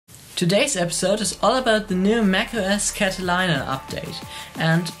Today's episode is all about the new macOS Catalina update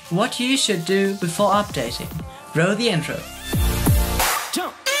and what you should do before updating. Roll the intro.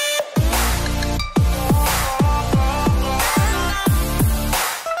 Jump!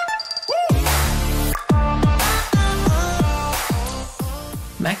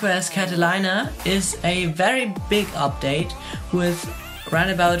 macOS Catalina is a very big update with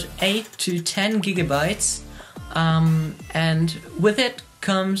around about 8 to 10 gigabytes and with it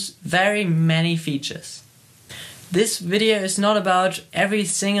comes very many features. This video is not about every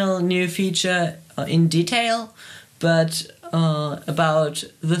single new feature in detail, but about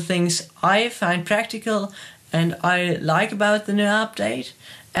the things I find practical and I like about the new update,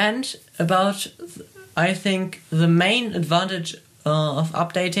 and about, I think, the main advantage of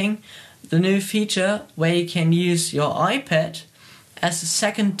updating, the new feature where you can use your iPad as a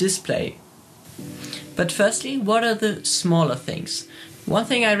second display. But firstly, what are the smaller things? One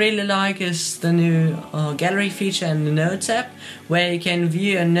thing I really like is the new gallery feature in the Notes app, where you can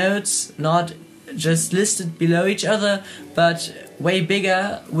view your notes not just listed below each other, but way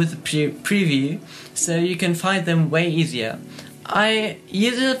bigger with a preview, so you can find them way easier. I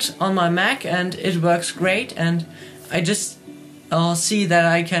use it on my Mac and it works great, and I just see that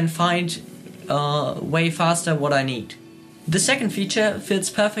I can find way faster what I need. The second feature fits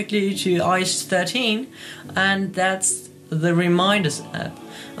perfectly to iOS 13, and that's the Reminders app.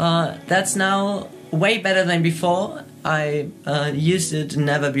 That's now way better than before. I used it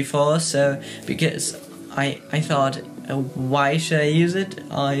never before, so because I thought, why should I use it?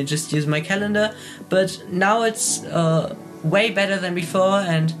 I just use my calendar. But now it's way better than before,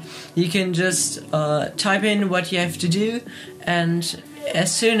 and you can just type in what you have to do, and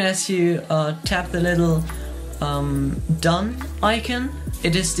as soon as you tap the little done icon,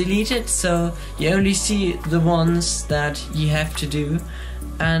 it is deleted, so you only see the ones that you have to do.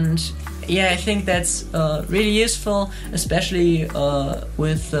 And yeah, I think that's really useful, especially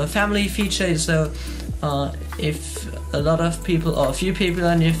with the family feature. So if a lot of people or a few people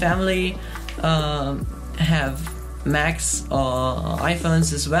in your family have Macs or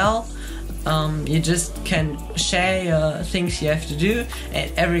iPhones as well, you just can share your things you have to do,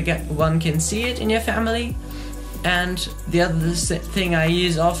 and everyone can see it in your family. And the other thing I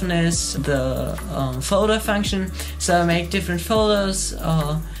use often is the folder function. So I make different folders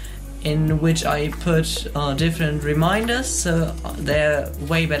in which I put different reminders, so they're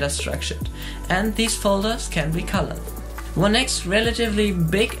way better structured. And these folders can be colored. One next relatively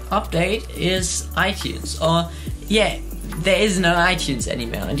big update is iTunes. Or yeah, there is no iTunes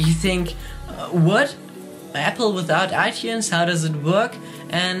anymore. And you think, what? Apple without iTunes? How does it work?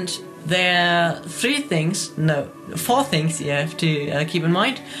 And there are four things you have to keep in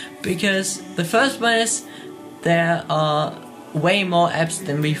mind, because the first one is there are way more apps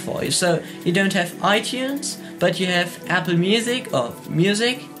than before. So you don't have iTunes, but you have Apple Music or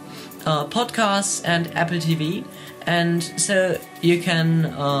Music, podcasts, and Apple TV. And so you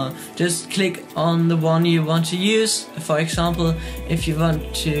can just click on the one you want to use. For example, if you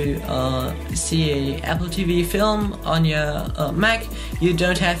want to see an Apple TV film on your Mac, you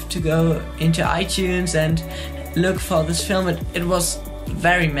don't have to go into iTunes and look for this film. It was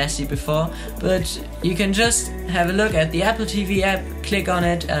very messy before, but you can just have a look at the Apple TV app, click on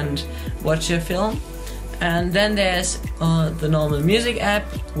it and watch your film. And then there's the normal music app,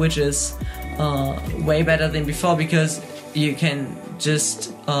 which is way better than before, because you can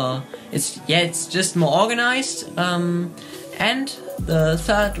just it's just more organized. And the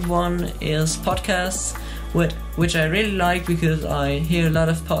third one is podcasts, which I really like because I hear a lot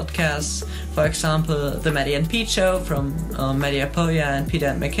of podcasts. For example, the Maddie and Pete show from Maddie Apoya and Peter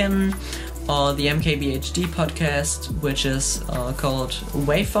and McKinnon, or the MKBHD podcast, which is called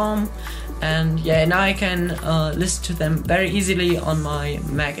Waveform. And yeah, now I can listen to them very easily on my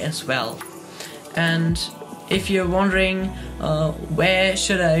Mac as well. And if you're wondering where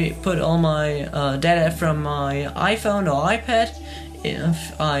should I put all my data from my iPhone or iPad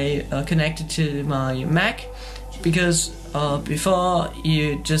if I connect it to my Mac, because before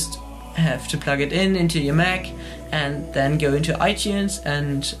you just have to plug it into your Mac and then go into iTunes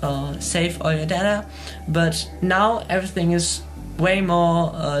and save all your data. But now everything is way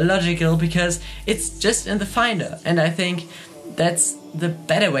more logical, because it's just in the Finder, and I think that's the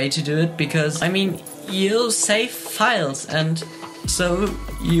better way to do it, because I mean, you'll save files, and so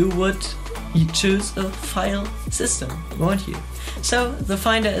you choose a file system, won't you? So the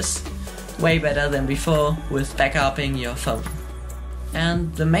Finder is way better than before with backupping your phone.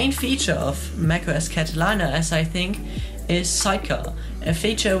 And the main feature of macOS Catalina, as I think, is SideCar, a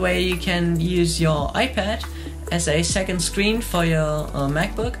feature where you can use your iPad as a second screen for your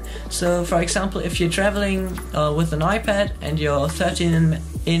MacBook. So for example, if you're traveling with an iPad and your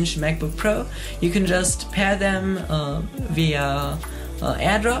 13-inch MacBook Pro, you can just pair them via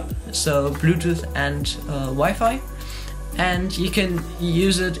AirDrop, so Bluetooth and Wi-Fi, and you can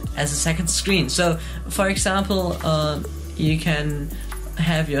use it as a second screen. So for example, you can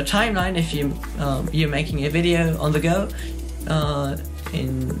have your timeline if you're making a video on the go, on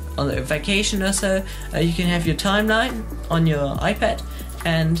a vacation or so. You can have your timeline on your iPad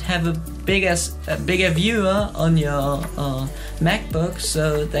and have a bigger viewer on your MacBook,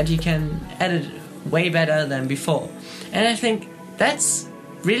 so that you can edit way better than before. And I think that's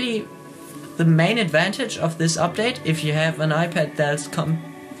really the main advantage of this update if you have an iPad that's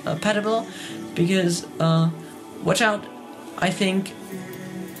compatible, because watch out, I think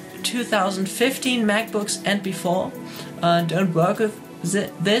 2015 MacBooks and before don't work with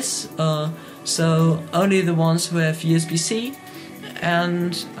this, so only the ones who have USB-C,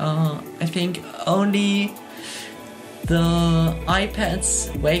 and I think only the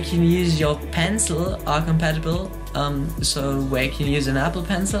iPads where you can use your pencil are compatible, so where you can use an Apple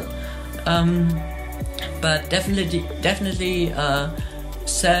Pencil, but definitely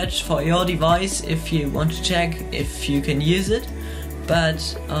search for your device if you want to check if you can use it.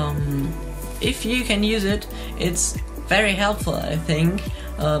 But if you can use it, it's very helpful, I think,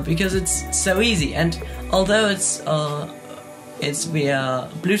 because it's so easy. And although it's via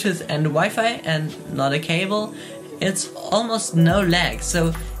Bluetooth and Wi-Fi and not a cable, it's almost no lag.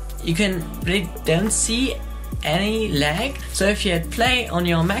 So you can really don't see any lag. So if you hit play on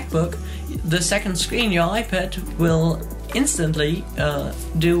your MacBook, the second screen, your iPad, will instantly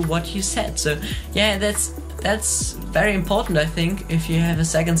do what you said. So yeah, that's very important, I think, if you have a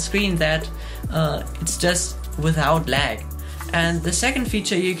second screen, that it's just without lag. And the second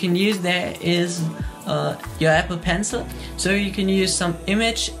feature you can use there is your Apple Pencil. So you can use some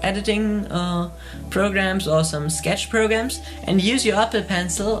image editing programs or some sketch programs and use your Apple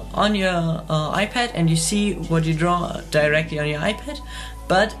Pencil on your iPad, and you see what you draw directly on your iPad,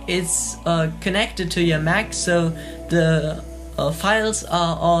 but it's connected to your Mac, so the files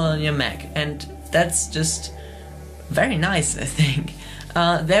are all on your Mac, and that's just very nice, I think.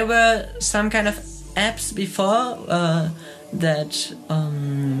 There were some kind of apps before that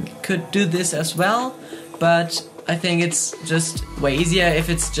could do this as well, but I think it's just way easier if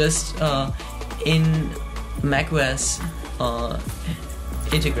it's just in macOS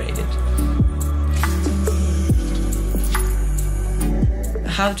integrated.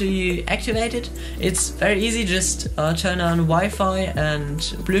 How do you activate it? It's very easy, just turn on Wi-Fi and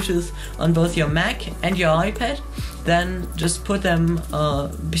Bluetooth on both your Mac and your iPad, then just put them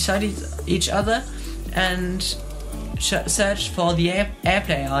beside each other and search for the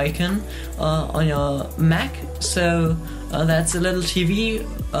AirPlay icon on your Mac. So that's a little TV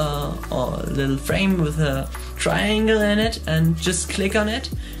or a little frame with a triangle in it, and just click on it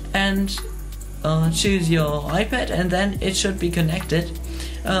and choose your iPad, and then it should be connected.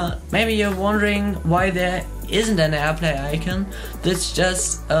 Maybe you're wondering why there isn't an AirPlay icon. That's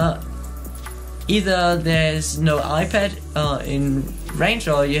just either there's no iPad in range,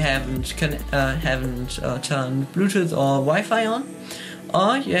 or you haven't turned Bluetooth or Wi-Fi on,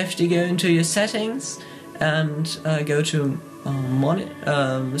 or you have to go into your settings and go to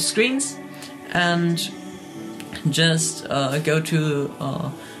screens, and just go to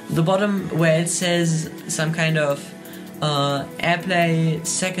the bottom where it says some kind of AirPlay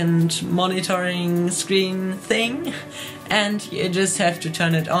second monitoring screen thing, and you just have to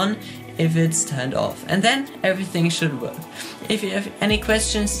turn it on if it's turned off, and then everything should work. If you have any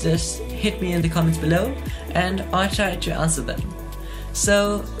questions, just hit me in the comments below and I'll try to answer them.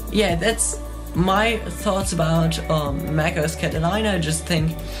 So yeah, that's my thoughts about macOS Catalina. I just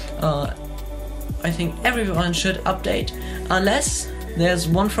think I think everyone should update, unless there's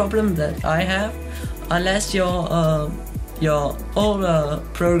one problem that I have, unless your older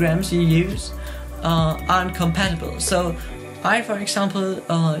programs you use aren't compatible. So I, for example,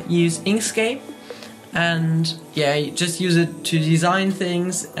 use Inkscape, and yeah, you just use it to design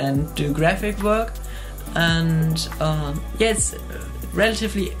things and do graphic work, and yeah, it's a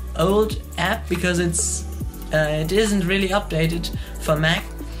relatively old app because it isn't really updated for Mac,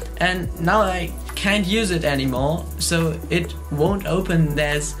 and now I can't use it anymore, so it won't open.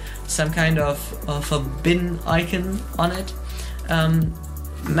 There's some kind of forbidden icon on it.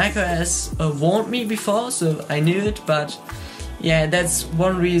 macOS warned me before, so I knew it, but yeah, that's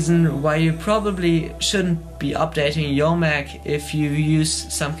one reason why you probably shouldn't be updating your Mac if you use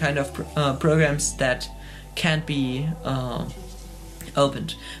some kind of programs that can't be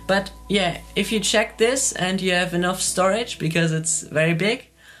opened. But yeah, if you check this and you have enough storage, because it's very big,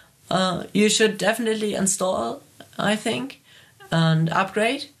 you should definitely install, I think, and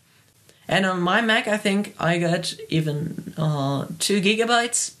upgrade. And on my Mac, I think I got even 2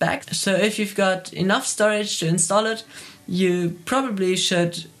 GB back. So if you've got enough storage to install it, you probably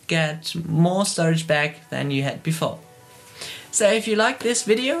should get more storage back than you had before. So if you like this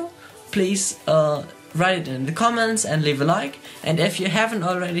video, please write it in the comments and leave a like. And if you haven't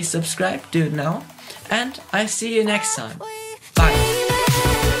already subscribed, do it now. And I see you next time.